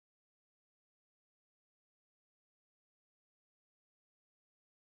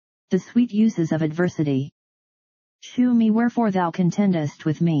The sweet uses of adversity. Shew me wherefore thou contendest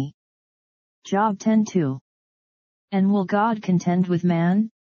with me. Job 10:2. And will God contend with man?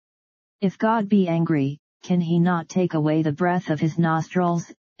 If God be angry, can he not take away the breath of his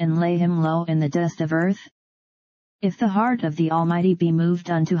nostrils, and lay him low in the dust of earth? If the heart of the Almighty be moved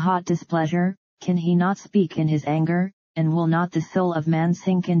unto hot displeasure, can he not speak in his anger, and will not the soul of man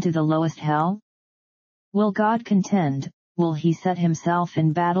sink into the lowest hell? Will God contend, will he set himself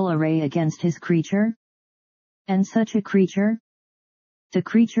in battle array against his creature? And such a creature? The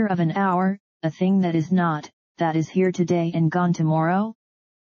creature of an hour, a thing that is not, that is here today and gone tomorrow?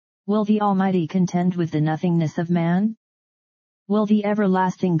 Will the Almighty contend with the nothingness of man? Will the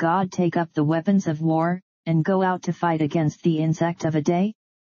everlasting God take up the weapons of war, and go out to fight against the insect of a day?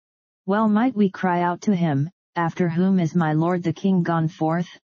 Well might we cry out to him, after whom is my Lord the King gone forth?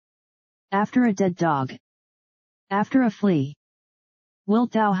 After a dead dog. After a flea.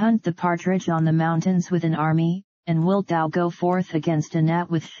 Wilt thou hunt the partridge on the mountains with an army, and wilt thou go forth against a gnat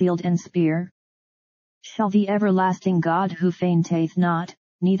with shield and spear? Shall the everlasting God who fainteth not,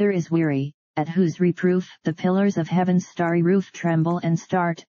 neither is weary, at whose reproof the pillars of heaven's starry roof tremble and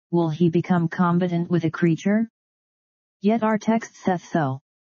start, will he become combatant with a creature? Yet our text saith so.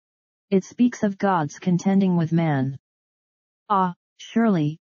 It speaks of God's contending with man. Ah,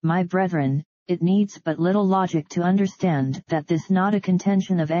 surely, my brethren, it needs but little logic to understand that this not a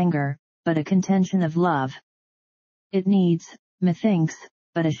contention of anger, but a contention of love. It needs, methinks,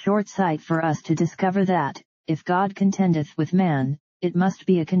 but a short sight for us to discover that, if God contendeth with man, it must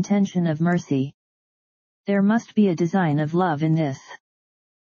be a contention of mercy. There must be a design of love in this.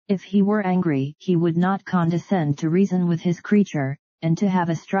 If he were angry, he would not condescend to reason with his creature, and to have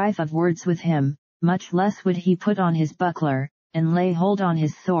a strife of words with him, much less would he put on his buckler, and lay hold on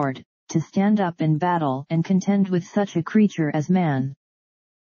his sword, to stand up in battle and contend with such a creature as man.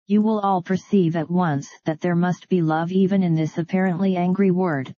 You will all perceive at once that there must be love even in this apparently angry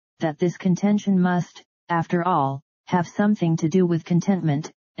word, that this contention must, after all, have something to do with contentment,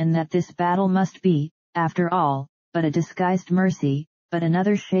 and that this battle must be, after all, but a disguised mercy, but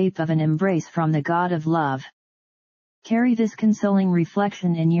another shape of an embrace from the God of love. Carry this consoling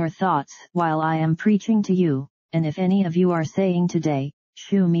reflection in your thoughts while I am preaching to you, and if any of you are saying today,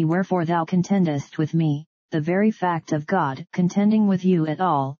 shew me wherefore thou contendest with me, the very fact of God contending with you at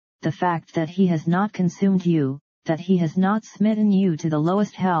all, the fact that he has not consumed you, that he has not smitten you to the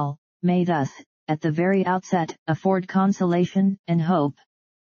lowest hell, may thus, at the very outset, afford consolation and hope.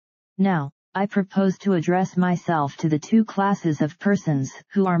 Now, I propose to address myself to the two classes of persons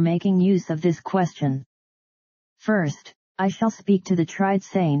who are making use of this question. First, I shall speak to the tried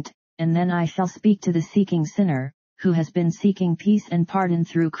saint, and then I shall speak to the seeking sinner, who has been seeking peace and pardon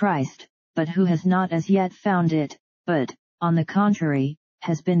through Christ, but who has not as yet found it, but, on the contrary,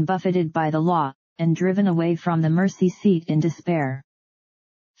 has been buffeted by the law, and driven away from the mercy seat in despair.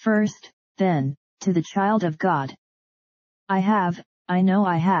 First, then, to the child of God. I know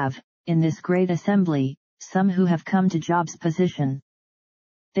I have, in this great assembly, some who have come to Job's position.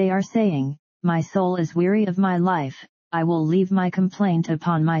 They are saying, my soul is weary of my life, I will leave my complaint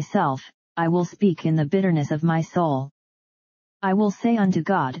upon myself, I will speak in the bitterness of my soul. I will say unto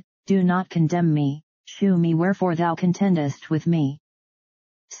God, do not condemn me, shew me wherefore thou contendest with me.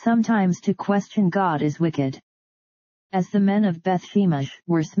 Sometimes to question God is wicked. As the men of Beth-shemesh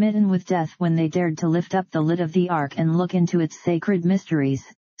were smitten with death when they dared to lift up the lid of the ark and look into its sacred mysteries,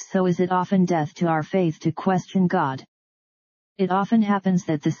 so is it often death to our faith to question God. It often happens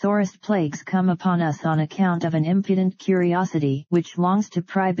that the sorest plagues come upon us on account of an impudent curiosity which longs to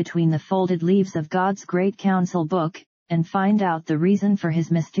pry between the folded leaves of God's great counsel book, and find out the reason for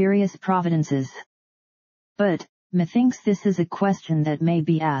his mysterious providences. But, methinks this is a question that may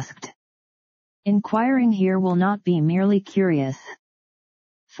be asked. Inquiring here will not be merely curious.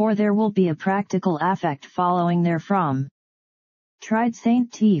 For there will be a practical affect following therefrom. Tried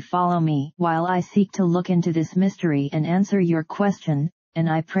Saint T, follow me while I seek to look into this mystery and answer your question, and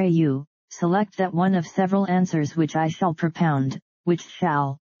I pray you, select that one of several answers which I shall propound, which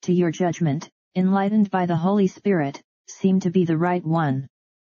shall, to your judgment, enlightened by the Holy Spirit, seem to be the right one.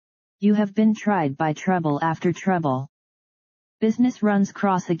 You have been tried by trouble after trouble. Business runs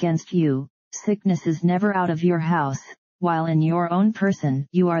cross against you, sickness is never out of your house, while in your own person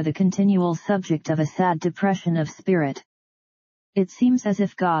you are the continual subject of a sad depression of spirit. It seems as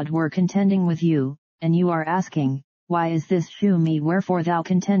if God were contending with you, and you are asking, why is this? Shew me wherefore thou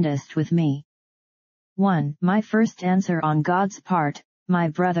contendest with me. 1. My first answer on God's part, my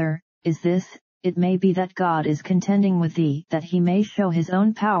brother, is this: it may be that God is contending with thee that he may show his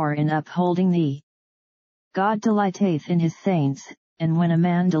own power in upholding thee. God delighteth in his saints, and when a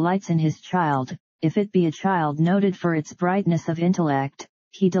man delights in his child, if it be a child noted for its brightness of intellect,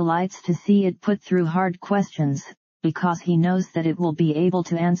 he delights to see it put through hard questions, because he knows that it will be able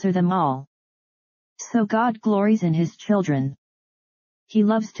to answer them all. So God glories in his children. He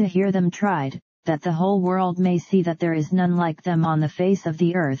loves to hear them tried, that the whole world may see that there is none like them on the face of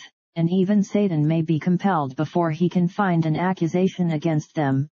the earth, and even Satan may be compelled before he can find an accusation against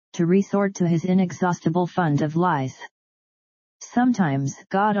them, to resort to his inexhaustible fund of lies. Sometimes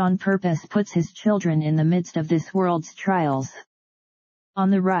God on purpose puts his children in the midst of this world's trials.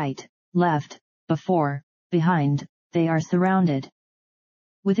 On the right, left, before, behind, they are surrounded.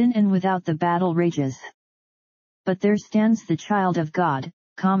 Within and without the battle rages. But there stands the child of God,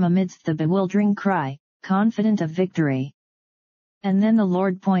 calm amidst the bewildering cry, confident of victory. And then the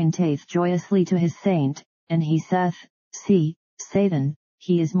Lord pointeth joyously to his saint, and he saith, See, Satan,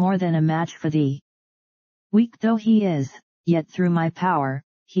 he is more than a match for thee. Weak though he is, yet through my power,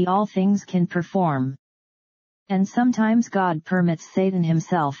 he all things can perform. And sometimes God permits Satan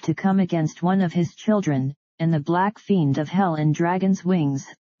himself to come against one of his children, and the black fiend of hell in dragon's wings,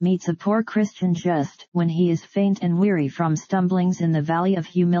 meets a poor Christian just when he is faint and weary from stumblings in the valley of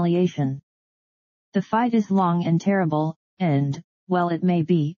humiliation. The fight is long and terrible, and, well it may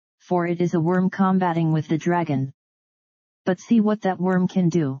be, for it is a worm combating with the dragon. But see what that worm can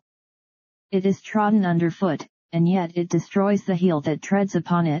do. It is trodden underfoot, and yet it destroys the heel that treads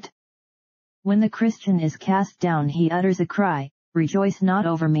upon it. When the Christian is cast down he utters a cry, Rejoice not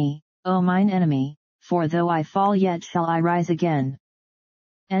over me, O mine enemy, for though I fall yet shall I rise again.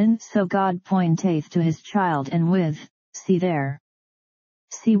 And so God pointeth to his child and with, See there.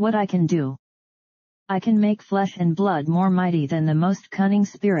 See what I can do. I can make flesh and blood more mighty than the most cunning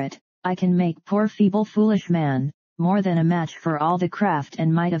spirit, I can make poor feeble foolish man, more than a match for all the craft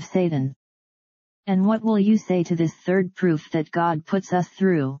and might of Satan. And what will you say to this third proof that God puts us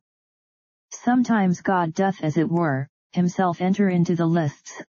through? Sometimes God doth as it were, himself enter into the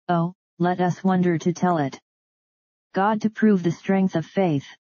lists, oh, let us wonder to tell it. God to prove the strength of faith,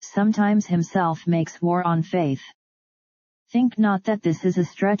 sometimes himself makes war on faith. Think not that this is a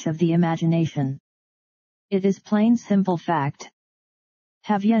stretch of the imagination. It is plain simple fact.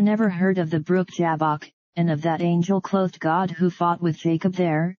 Have ye never heard of the brook Jabbok, and of that angel-clothed God who fought with Jacob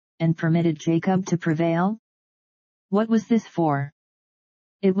there, and permitted Jacob to prevail? What was this for?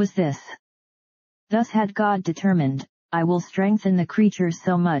 It was this. Thus had God determined, I will strengthen the creature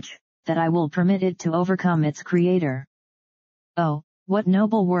so much, that I will permit it to overcome its Creator. Oh, what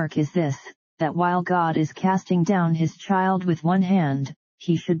noble work is this, that while God is casting down his child with one hand,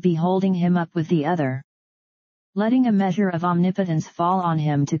 he should be holding him up with the other. Letting a measure of omnipotence fall on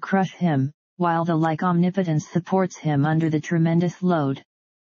him to crush him, while the like omnipotence supports him under the tremendous load.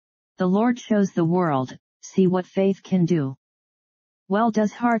 The Lord shows the world, see what faith can do. Well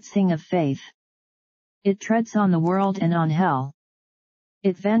does heart sing of faith. It treads on the world and on hell.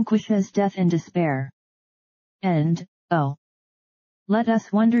 It vanquishes death and despair. And, oh, let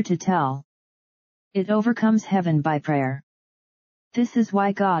us wonder to tell. It overcomes heaven by prayer. This is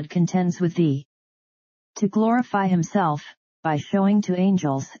why God contends with thee. To glorify himself, by showing to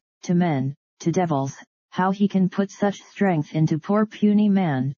angels, to men, to devils, how he can put such strength into poor puny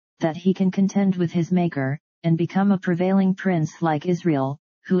man, that he can contend with his Maker, and become a prevailing prince like Israel,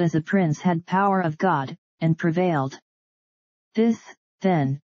 who as a prince had power of God, and prevailed. This,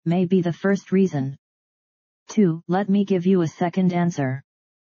 then, may be the first reason. 2. Let me give you a second answer.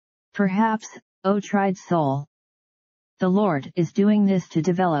 Perhaps, O tried soul, the Lord is doing this to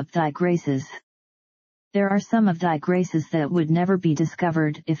develop thy graces. There are some of thy graces that would never be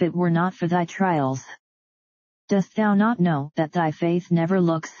discovered if it were not for thy trials. Dost thou not know that thy faith never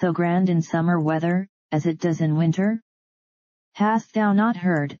looks so grand in summer weather, as it does in winter? Hast thou not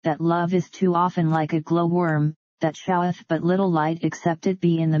heard that love is too often like a glowworm, that showeth but little light except it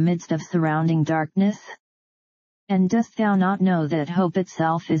be in the midst of surrounding darkness? And dost thou not know that hope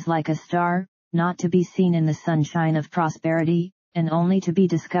itself is like a star, not to be seen in the sunshine of prosperity, and only to be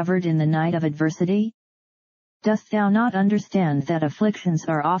discovered in the night of adversity? Dost thou not understand that afflictions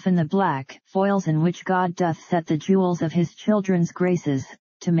are often the black foils in which God doth set the jewels of his children's graces,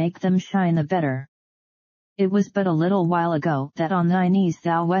 to make them shine the better? It was but a little while ago that on thy knees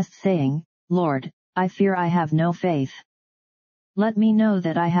thou wast saying, Lord, I fear I have no faith. Let me know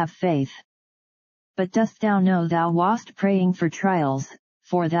that I have faith. But dost thou know thou wast praying for trials,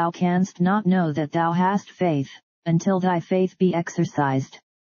 for thou canst not know that thou hast faith, until thy faith be exercised.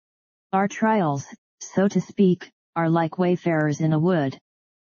 Our trials, so to speak, are like wayfarers in a wood.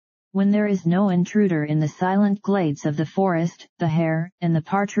 When there is no intruder in the silent glades of the forest, the hare and the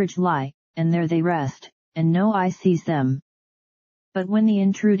partridge lie, and there they rest, and no eye sees them. But when the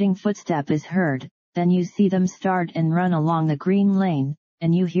intruding footstep is heard, then you see them start and run along the green lane,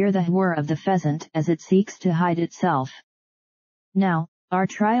 and you hear the whir of the pheasant as it seeks to hide itself. Now, our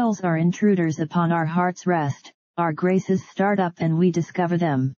trials are intruders upon our heart's rest, our graces start up and we discover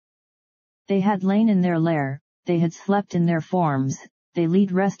them. They had lain in their lair, they had slept in their forms, they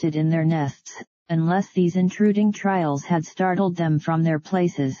lead rested in their nests, unless these intruding trials had startled them from their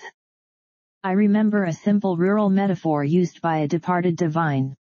places. I remember a simple rural metaphor used by a departed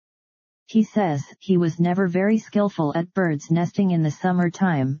divine. He says he was never very skillful at birds nesting in the summer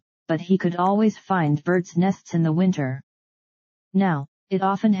time, but he could always find birds' nests in the winter. Now, it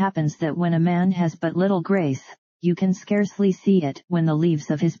often happens that when a man has but little grace, you can scarcely see it when the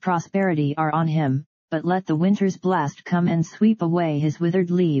leaves of his prosperity are on him, but let the winter's blast come and sweep away his withered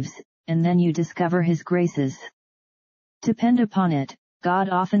leaves, and then you discover his graces. Depend upon it, God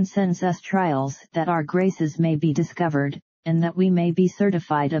often sends us trials that our graces may be discovered, and that we may be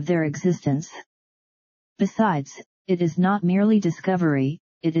certified of their existence. Besides, it is not merely discovery,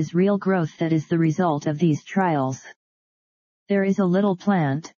 it is real growth that is the result of these trials. There is a little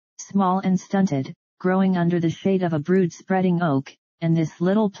plant, small and stunted, growing under the shade of a brood-spreading oak, and this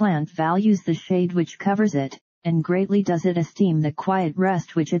little plant values the shade which covers it, and greatly does it esteem the quiet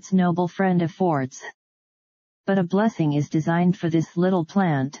rest which its noble friend affords. But a blessing is designed for this little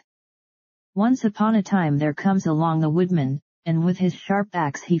plant. Once upon a time there comes along the woodman, and with his sharp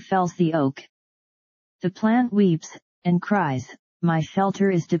axe he fells the oak. The plant weeps, and cries, "My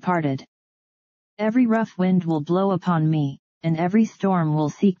shelter is departed. Every rough wind will blow upon me, and every storm will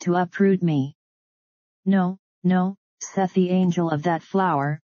seek to uproot me." "No, no," saith the angel of that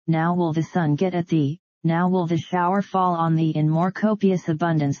flower, "now will the sun get at thee, now will the shower fall on thee in more copious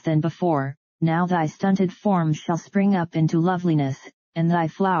abundance than before, now thy stunted form shall spring up into loveliness, and thy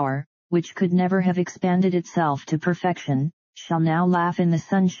flower, which could never have expanded itself to perfection, shall now laugh in the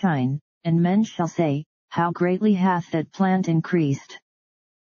sunshine, and men shall say, How greatly hath that plant increased!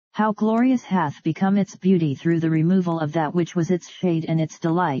 How glorious hath become its beauty through the removal of that which was its shade and its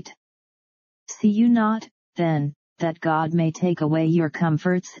delight! See you not, then, that God may take away your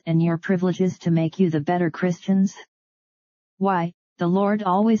comforts and your privileges to make you the better Christians? Why, the Lord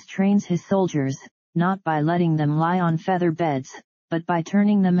always trains his soldiers, not by letting them lie on feather beds, but by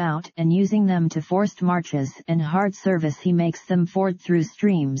turning them out and using them to forced marches and hard service. He makes them ford through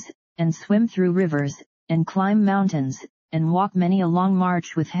streams, and swim through rivers, and climb mountains, and walk many a long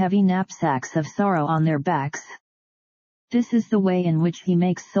march with heavy knapsacks of sorrow on their backs. This is the way in which he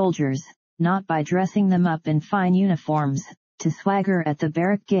makes soldiers, not by dressing them up in fine uniforms, to swagger at the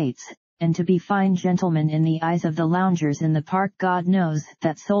barrack gates, and to be fine gentlemen in the eyes of the loungers in the park. God knows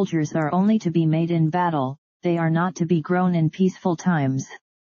that soldiers are only to be made in battle, they are not to be grown in peaceful times.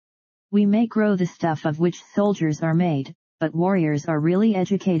 We may grow the stuff of which soldiers are made, but warriors are really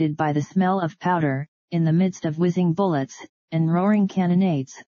educated by the smell of powder, in the midst of whizzing bullets, and roaring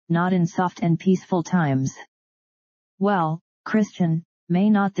cannonades, not in soft and peaceful times. Well, Christian, may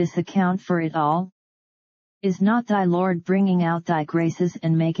not this account for it all? Is not thy Lord bringing out thy graces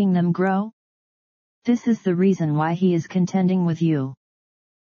and making them grow? This is the reason why he is contending with you.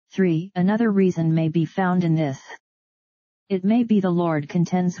 3. Another reason may be found in this. It may be the Lord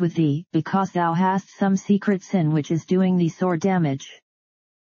contends with thee because thou hast some secret sin which is doing thee sore damage.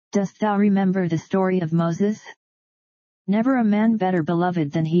 Dost thou remember the story of Moses? Never a man better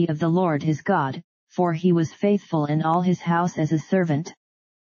beloved than he of the Lord his God, for he was faithful in all his house as a servant.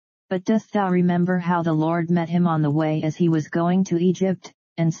 But dost thou remember how the Lord met him on the way as he was going to Egypt,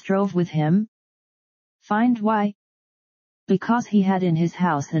 and strove with him? Find why? Because he had in his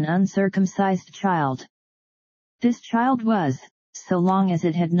house an uncircumcised child. This child was, so long as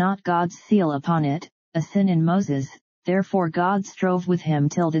it had not God's seal upon it, a sin in Moses, therefore God strove with him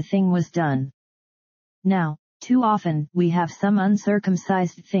till the thing was done. Now, too often we have some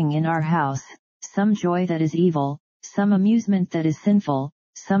uncircumcised thing in our house, some joy that is evil, some amusement that is sinful,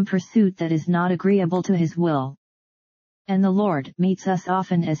 some pursuit that is not agreeable to his will. And the Lord meets us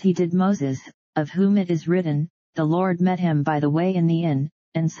often as he did Moses, of whom it is written, the Lord met him by the way in the inn,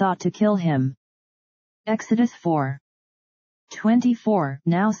 and sought to kill him. Exodus 4:24.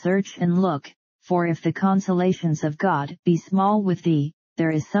 Now search and look, for if the consolations of God be small with thee,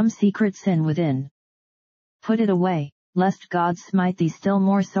 there is some secret sin within. Put it away, lest God smite thee still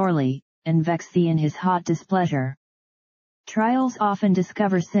more sorely, and vex thee in his hot displeasure. Trials often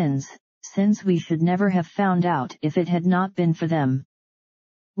discover sins we should never have found out if it had not been for them.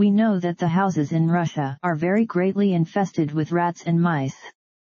 We know that the houses in Russia are very greatly infested with rats and mice.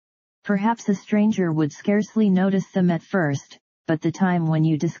 Perhaps a stranger would scarcely notice them at first, but the time when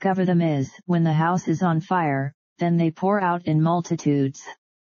you discover them is when the house is on fire, then they pour out in multitudes.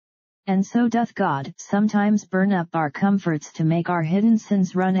 And so doth God sometimes burn up our comforts to make our hidden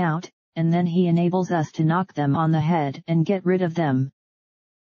sins run out, and then he enables us to knock them on the head and get rid of them.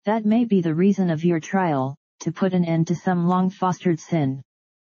 That may be the reason of your trial, to put an end to some long-fostered sin.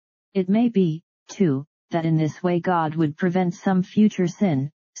 It may be, too, that in this way God would prevent some future sin,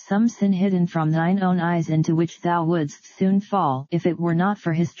 some sin hidden from thine own eyes into which thou wouldst soon fall if it were not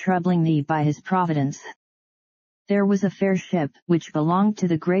for his troubling thee by his providence. There was a fair ship which belonged to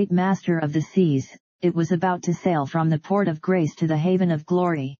the great master of the seas, it was about to sail from the port of grace to the haven of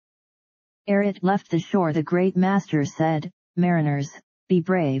glory. Ere it left the shore the great master said, Mariners, be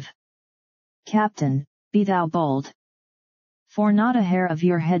brave. Captain, be thou bold. For not a hair of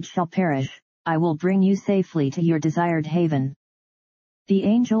your head shall perish, I will bring you safely to your desired haven. The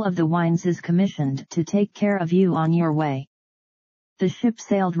angel of the winds is commissioned to take care of you on your way. The ship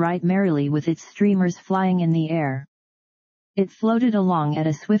sailed right merrily with its streamers flying in the air. It floated along at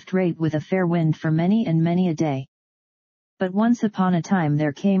a swift rate with a fair wind for many and many a day. But once upon a time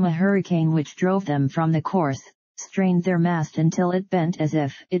there came a hurricane which drove them from the course, strained their mast until it bent as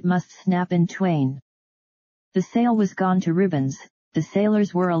if it must snap in twain. The sail was gone to ribbons, the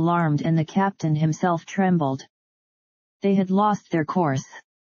sailors were alarmed and the captain himself trembled. They had lost their course.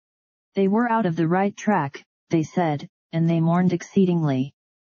 They were out of the right track, they said, and they mourned exceedingly.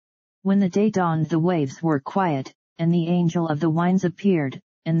 When the day dawned the waves were quiet, and the angel of the winds appeared,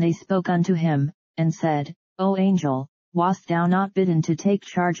 and they spoke unto him, and said, O angel, wast thou not bidden to take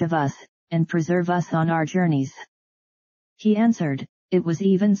charge of us, and preserve us on our journeys? He answered, It was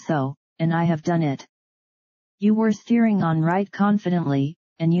even so, and I have done it. You were steering on right confidently,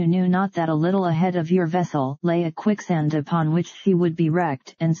 and you knew not that a little ahead of your vessel lay a quicksand upon which she would be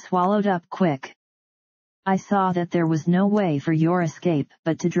wrecked and swallowed up quick. I saw that there was no way for your escape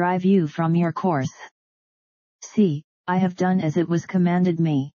but to drive you from your course. See, I have done as it was commanded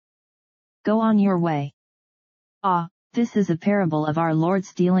me. Go on your way. Ah, this is a parable of our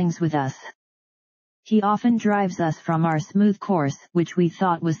Lord's dealings with us. He often drives us from our smooth course which we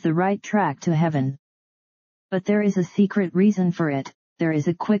thought was the right track to heaven. But there is a secret reason for it, there is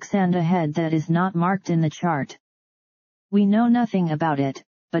a quicksand ahead that is not marked in the chart. We know nothing about it,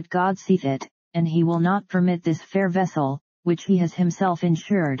 but God seeth it, and he will not permit this fair vessel, which he has himself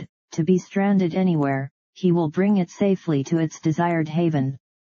insured, to be stranded anywhere, he will bring it safely to its desired haven.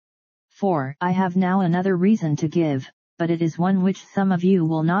 4. I have now another reason to give, but it is one which some of you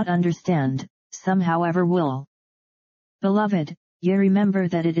will not understand, some however will. Beloved, ye remember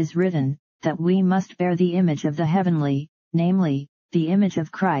that it is written, that we must bear the image of the heavenly, namely, the image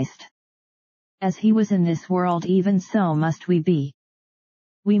of Christ. As he was in this world even so must we be.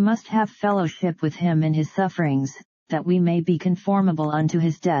 We must have fellowship with him in his sufferings, that we may be conformable unto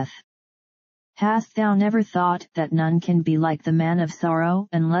his death. Hast thou never thought that none can be like the man of sorrow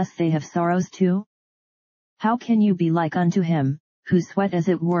unless they have sorrows too? How can you be like unto him, who sweat as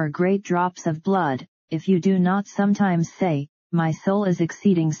it were great drops of blood, if you do not sometimes say, My soul is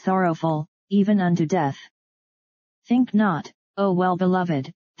exceeding sorrowful, even unto death? Think not, O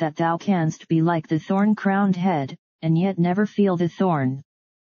well-beloved, that thou canst be like the thorn-crowned head, and yet never feel the thorn.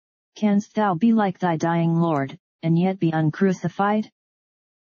 Canst thou be like thy dying Lord, and yet be uncrucified?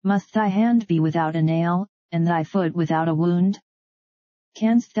 Must thy hand be without a nail, and thy foot without a wound?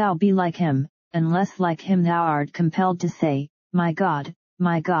 Canst thou be like him, unless like him thou art compelled to say, my God,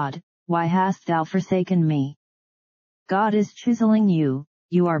 why hast thou forsaken me? God is chiseling you,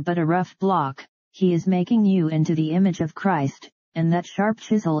 you are but a rough block, he is making you into the image of Christ, and that sharp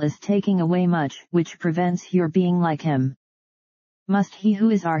chisel is taking away much which prevents your being like him. Must he who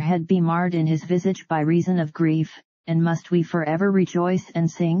is our head be marred in his visage by reason of grief, and must we forever rejoice and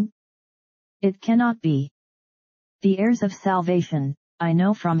sing? It cannot be. The heirs of salvation, I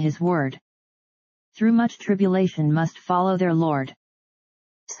know from his word, through much tribulation must follow their Lord.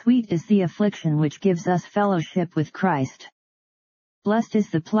 Sweet is the affliction which gives us fellowship with Christ. Blessed is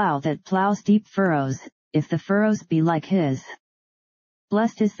the plough that ploughs deep furrows, if the furrows be like his.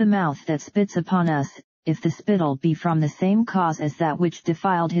 Blessed is the mouth that spits upon us, if the spittle be from the same cause as that which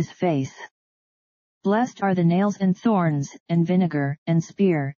defiled his face. Blessed are the nails and thorns, and vinegar, and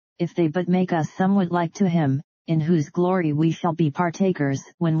spear, if they but make us somewhat like to him, in whose glory we shall be partakers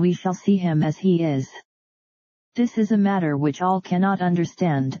when we shall see him as he is. This is a matter which all cannot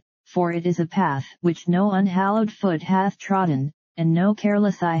understand, for it is a path which no unhallowed foot hath trodden, and no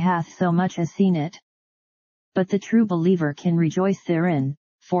careless eye hath so much as seen it. But the true believer can rejoice therein,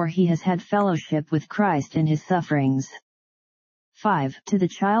 for he has had fellowship with Christ in his sufferings. 5. To the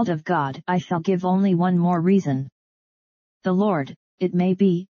child of God I shall give only one more reason. The Lord, it may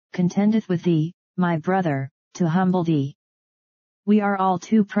be, contendeth with thee, my brother, to humble thee. We are all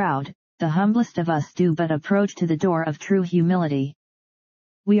too proud, the humblest of us do but approach to the door of true humility.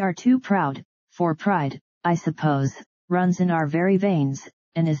 We are too proud, for pride, I suppose, runs in our very veins,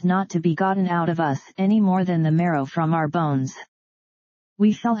 and is not to be gotten out of us any more than the marrow from our bones.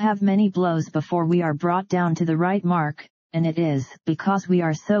 We shall have many blows before we are brought down to the right mark, and it is because we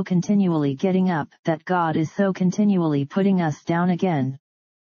are so continually getting up that God is so continually putting us down again.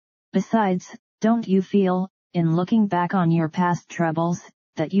 Besides, don't you feel, in looking back on your past troubles,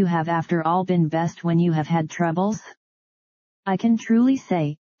 that you have after all been best when you have had troubles? I can truly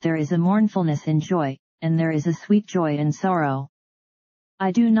say, there is a mournfulness in joy, and there is a sweet joy in sorrow.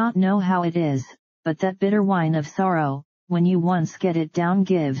 I do not know how it is, but that bitter wine of sorrow, when you once get it down,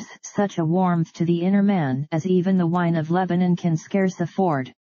 gives such a warmth to the inner man as even the wine of Lebanon can scarce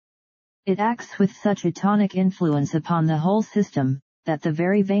afford. It acts with such a tonic influence upon the whole system, that the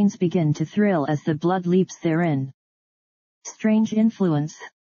very veins begin to thrill as the blood leaps therein. Strange influence!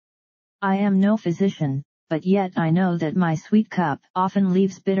 I am no physician, but yet I know that my sweet cup often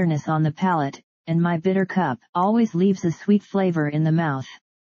leaves bitterness on the palate, and my bitter cup always leaves a sweet flavor in the mouth.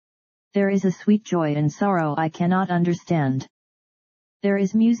 There is a sweet joy in sorrow I cannot understand. There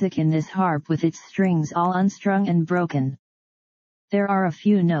is music in this harp with its strings all unstrung and broken. There are a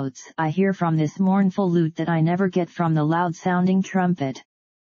few notes I hear from this mournful lute that I never get from the loud-sounding trumpet.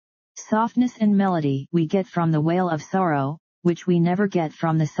 Softness and melody we get from the wail of sorrow, which we never get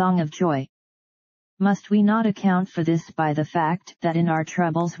from the song of joy. Must we not account for this by the fact that in our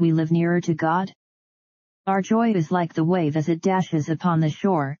troubles we live nearer to God? Our joy is like the wave as it dashes upon the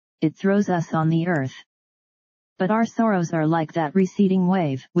shore, it throws us on the earth. But our sorrows are like that receding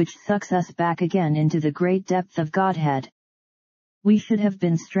wave which sucks us back again into the great depth of Godhead. We should have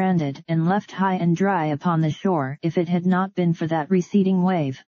been stranded and left high and dry upon the shore if it had not been for that receding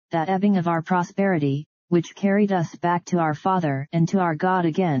wave, that ebbing of our prosperity, which carried us back to our Father and to our God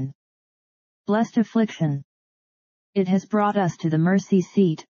again. Blessed affliction! It has brought us to the mercy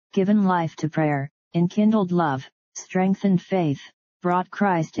seat, given life to prayer, enkindled love, strengthened faith, brought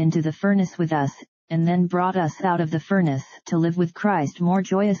Christ into the furnace with us, and then brought us out of the furnace to live with Christ more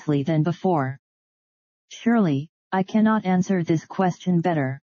joyously than before. Surely, I cannot answer this question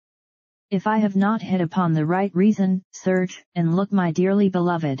better. If I have not hit upon the right reason, search and look, my dearly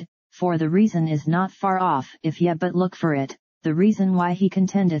beloved, for the reason is not far off if ye but look for it, the reason why he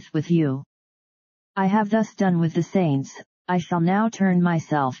contendeth with you. I have thus done with the saints. I shall now turn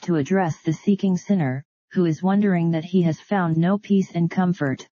myself to address the seeking sinner, who is wondering that he has found no peace and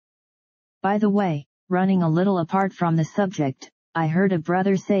comfort. By the way, running a little apart from the subject, I heard a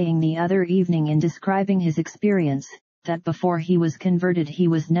brother saying the other evening in describing his experience, that before he was converted he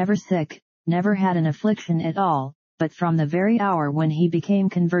was never sick, never had an affliction at all, but from the very hour when he became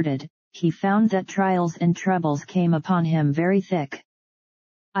converted, he found that trials and troubles came upon him very thick.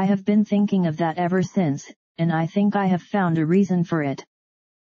 I have been thinking of that ever since, and I think I have found a reason for it.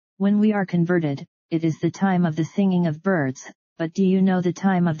 When we are converted, it is the time of the singing of birds, but do you know the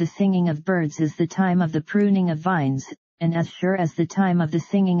time of the singing of birds is the time of the pruning of vines, and as sure as the time of the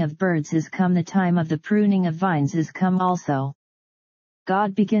singing of birds is come, the time of the pruning of vines is come also.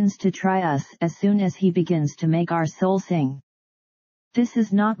 God begins to try us as soon as he begins to make our soul sing. This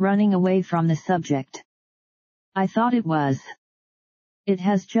is not running away from the subject. I thought it was. It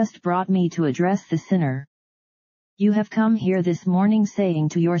has just brought me to address the sinner. You have come here this morning saying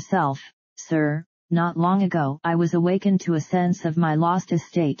to yourself, "Sir, not long ago I was awakened to a sense of my lost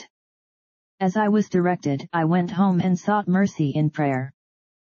estate. As I was directed, I went home and sought mercy in prayer.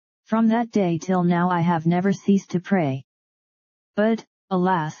 From that day till now I have never ceased to pray. But,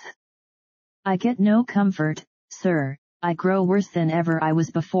 alas! I get no comfort, sir, I grow worse than ever I was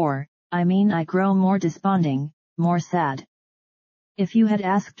before, I mean I grow more desponding, more sad. If you had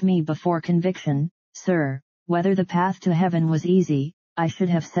asked me before conviction, sir, whether the path to heaven was easy, I should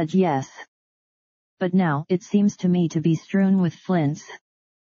have said yes. But now it seems to me to be strewn with flints.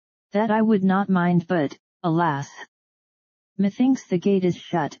 That I would not mind, but, alas! Methinks the gate is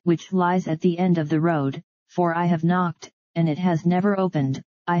shut which lies at the end of the road, for I have knocked, and it has never opened,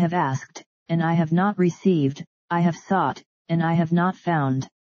 I have asked, and I have not received, I have sought, and I have not found.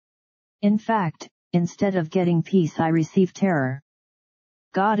 In fact, instead of getting peace I receive terror.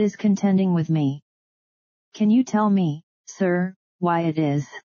 God is contending with me. Can you tell me, sir, why it is?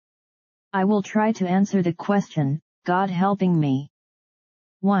 I will try to answer the question, God helping me.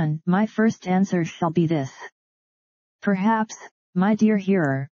 1. My first answer shall be this. Perhaps, my dear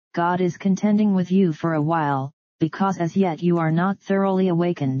hearer, God is contending with you for a while, because as yet you are not thoroughly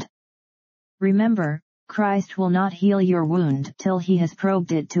awakened. Remember, Christ will not heal your wound till he has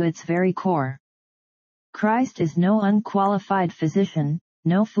probed it to its very core. Christ is no unqualified physician,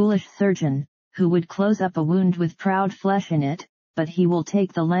 no foolish surgeon, who would close up a wound with proud flesh in it, but he will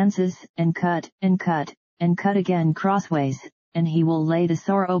take the lances, and cut, and cut, and cut again crossways, and he will lay the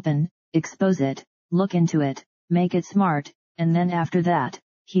sore open, expose it, look into it, make it smart, and then after that,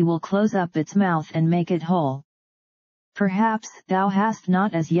 he will close up its mouth and make it whole. Perhaps thou hast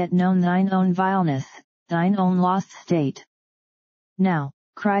not as yet known thine own vileness, thine own lost state. Now,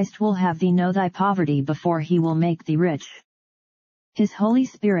 Christ will have thee know thy poverty before he will make thee rich. His Holy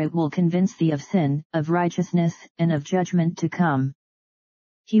Spirit will convince thee of sin, of righteousness, and of judgment to come.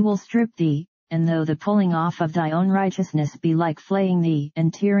 He will strip thee, and though the pulling off of thy own righteousness be like flaying thee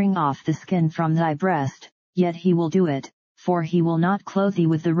and tearing off the skin from thy breast, yet he will do it, for he will not clothe thee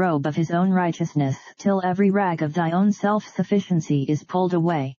with the robe of his own righteousness till every rag of thy own self-sufficiency is pulled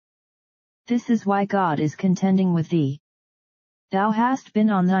away. This is why God is contending with thee. Thou hast been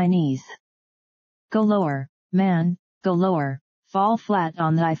on thy knees. Go lower, man, go lower, fall flat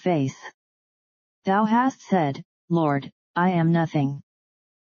on thy face. Thou hast said, Lord, I am nothing.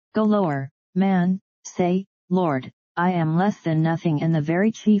 Go lower, man, say, Lord, I am less than nothing and the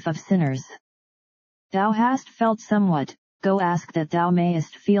very chief of sinners. Thou hast felt somewhat, go ask that thou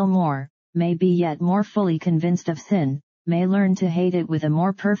mayest feel more, may be yet more fully convinced of sin, may learn to hate it with a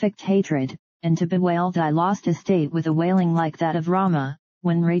more perfect hatred, and to bewail thy lost estate with a wailing like that of Ramah,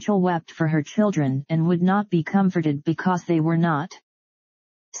 when Rachel wept for her children and would not be comforted because they were not.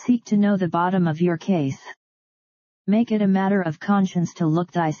 Seek to know the bottom of your case. Make it a matter of conscience to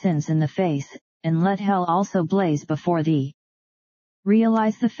look thy sins in the face, and let hell also blaze before thee.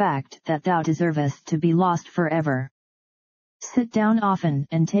 Realize the fact that thou deservest to be lost forever. Sit down often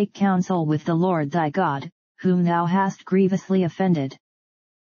and take counsel with the Lord thy God, whom thou hast grievously offended.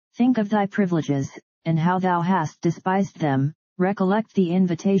 Think of thy privileges, and how thou hast despised them, recollect the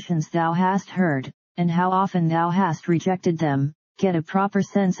invitations thou hast heard, and how often thou hast rejected them, get a proper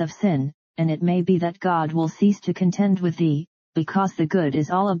sense of sin, and it may be that God will cease to contend with thee, because the good is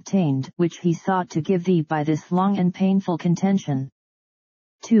all obtained which he sought to give thee by this long and painful contention.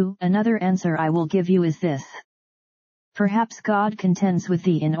 2. Another answer I will give you is this. Perhaps God contends with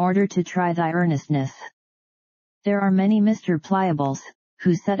thee in order to try thy earnestness. There are many Mr. Pliables,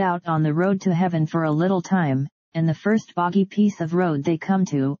 who set out on the road to heaven for a little time, and the first boggy piece of road they come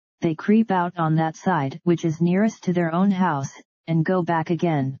to, they creep out on that side which is nearest to their own house, and go back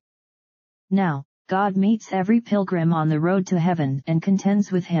again. Now, God meets every pilgrim on the road to heaven and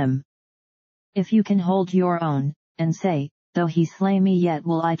contends with him. If you can hold your own, and say, though he slay me yet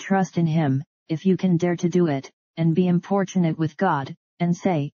will I trust in him, if you can dare to do it, and be importunate with God, and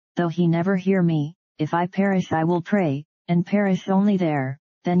say, though he never hear me, if I perish I will pray, and perish only there,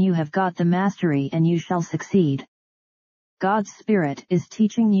 then you have got the mastery and you shall succeed. God's Spirit is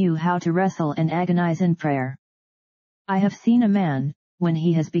teaching you how to wrestle and agonize in prayer. I have seen a man, when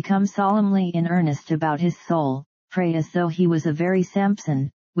he has become solemnly in earnest about his soul, pray as though he was a very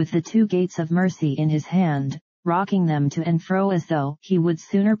Samson, with the 2 gates of mercy in his hand, rocking them to and fro as though he would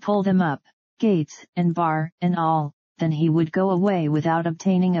sooner pull them up, gates, and bar, and all, than he would go away without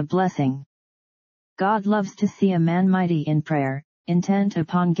obtaining a blessing. God loves to see a man mighty in prayer, intent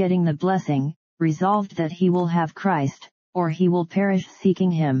upon getting the blessing, resolved that he will have Christ, or he will perish seeking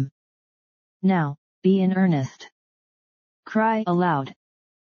him. Now, be in earnest. Cry aloud.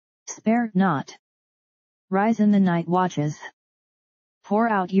 Spare not. Rise in the night watches. Pour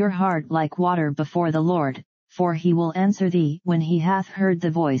out your heart like water before the Lord, for he will answer thee when he hath heard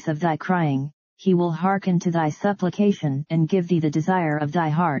the voice of thy crying, he will hearken to thy supplication and give thee the desire of thy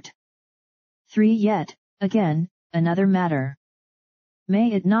heart. 3. Yet, again, another matter.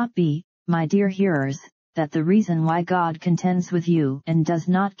 May it not be, my dear hearers, that the reason why God contends with you and does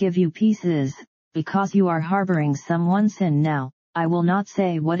not give you peace is, because you are harboring some one sin. Now, I will not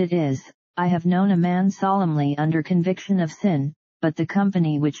say what it is. I have known a man solemnly under conviction of sin, but the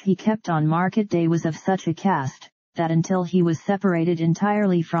company which he kept on market day was of such a cast, that until he was separated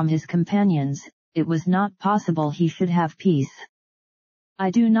entirely from his companions, it was not possible he should have peace. I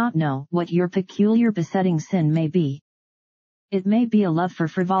do not know what your peculiar besetting sin may be. It may be a love for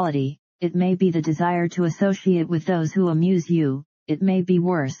frivolity, it may be the desire to associate with those who amuse you, it may be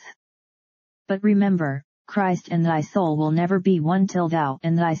worse. But remember, Christ and thy soul will never be one till thou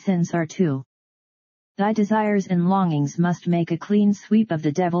and thy sins are two. Thy desires and longings must make a clean sweep of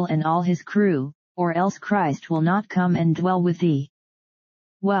the devil and all his crew, or else Christ will not come and dwell with thee.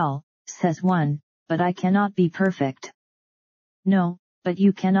 Well, says one, but I cannot be perfect. No, but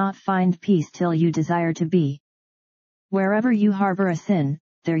you cannot find peace till you desire to be. Wherever you harbor a sin,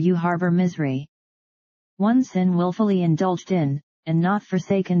 there you harbor misery. One sin willfully indulged in, and not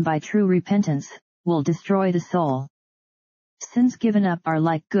forsaken by true repentance, will destroy the soul. Sins given up are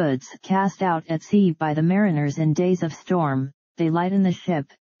like goods cast out at sea by the mariners in days of storm. They lighten the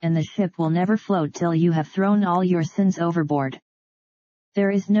ship, and the ship will never float till you have thrown all your sins overboard.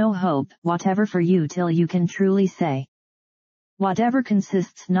 There is no hope whatever for you till you can truly say, whatever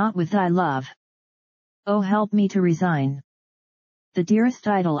consists not with thy love. Oh, help me to resign the dearest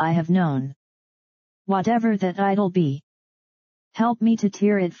idol I have known, whatever that idol be. Help me to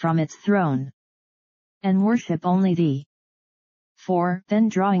tear it from its throne, and worship only thee. For, then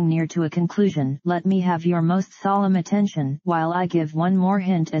drawing near to a conclusion, let me have your most solemn attention, while I give one more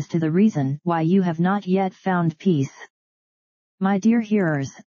hint as to the reason why you have not yet found peace. My dear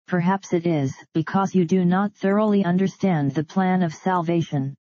hearers, perhaps it is because you do not thoroughly understand the plan of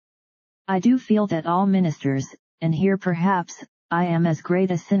salvation. I do feel that all ministers, and here perhaps, I am as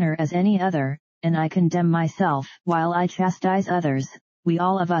great a sinner as any other, and I condemn myself while I chastise others, we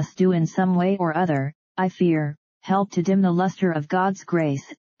all of us do in some way or other, I fear, help to dim the luster of God's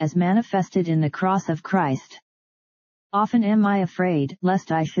grace, as manifested in the cross of Christ. Often am I afraid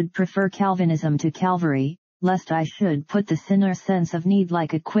lest I should prefer Calvinism to Calvary, lest I should put the sinner's sense of need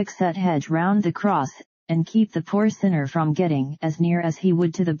like a quickset hedge round the cross, and keep the poor sinner from getting as near as he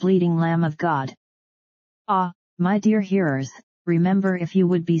would to the bleeding Lamb of God. Ah, my dear hearers, remember, if you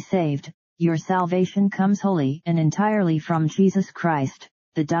would be saved, your salvation comes wholly and entirely from Jesus Christ,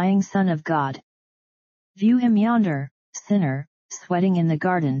 the dying Son of God. View him yonder, sinner, sweating in the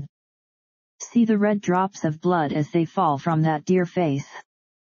garden. See the red drops of blood as they fall from that dear face.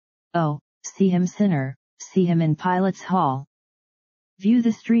 Oh, see him, sinner, see him in Pilate's hall. View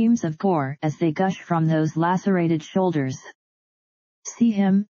the streams of gore as they gush from those lacerated shoulders. See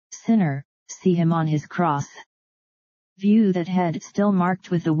him, sinner, see him on his cross. View that head still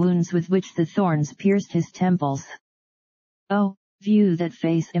marked with the wounds with which the thorns pierced his temples. Oh, view that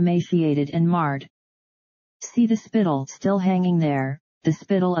face emaciated and marred. See the spittle still hanging there, the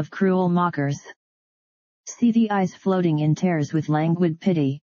spittle of cruel mockers. See the eyes floating in tears with languid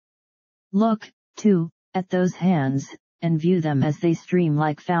pity. Look, too, at those hands, and view them as they stream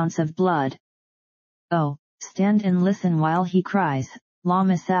like founts of blood. Oh, stand and listen while he cries,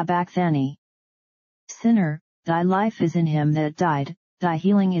 Lama Sabachthani. Sinner, thy life is in him that died, thy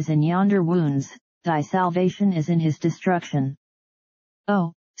healing is in yonder wounds, thy salvation is in his destruction.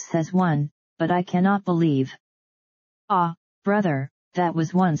 Oh, says one, but I cannot believe. Ah, brother, that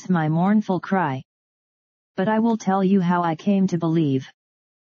was once my mournful cry. But I will tell you how I came to believe.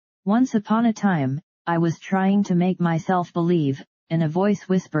 Once upon a time, I was trying to make myself believe, and a voice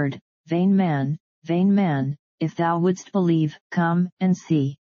whispered, vain man, if thou wouldst believe, come and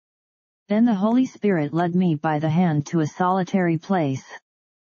see. Then the Holy Spirit led me by the hand to a solitary place.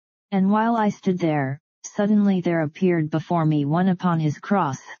 And while I stood there, suddenly there appeared before me one upon his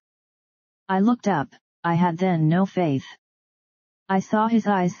cross. I looked up, I had then no faith. I saw his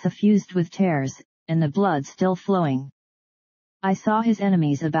eyes suffused with tears, and the blood still flowing. I saw his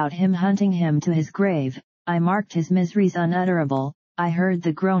enemies about him hunting him to his grave, I marked his miseries unutterable, I heard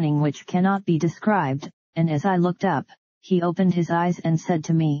the groaning which cannot be described, and as I looked up, he opened his eyes and said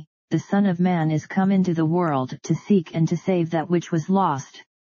to me, the Son of Man is come into the world to seek and to save that which was lost.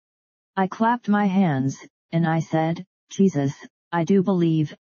 I clapped my hands, and I said, Jesus, I do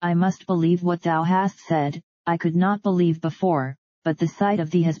believe, I must believe what thou hast said, I could not believe before, but the sight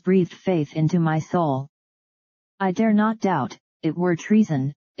of thee has breathed faith into my soul. I dare not doubt, it were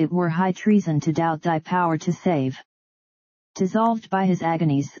treason, it were high treason to doubt thy power to save. Dissolved by his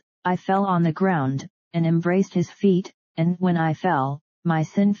agonies, I fell on the ground, and embraced his feet, and when I fell, my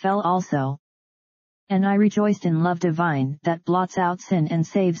sin fell also. And I rejoiced in love divine that blots out sin and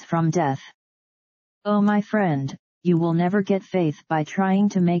saves from death. Oh my friend, you will never get faith by trying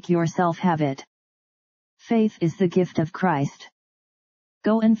to make yourself have it. Faith is the gift of Christ.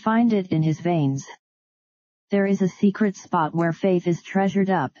 Go and find it in his veins. There is a secret spot where faith is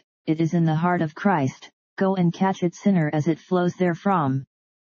treasured up, it is in the heart of Christ, go and catch it, sinner, as it flows therefrom.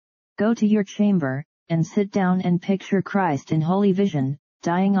 Go to your chamber, and sit down and picture Christ in holy vision,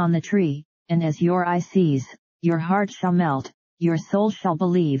 dying on the tree, and as your eye sees, your heart shall melt, your soul shall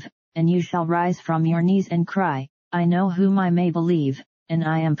believe, and you shall rise from your knees and cry, I know whom I may believe, and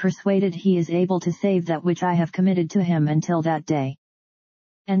I am persuaded he is able to save that which I have committed to him until that day.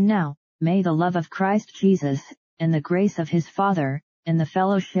 And now, may the love of Christ Jesus, and the grace of his Father, and the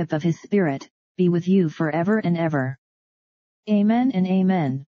fellowship of his Spirit, be with you forever and ever. Amen and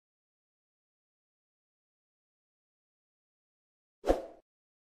amen.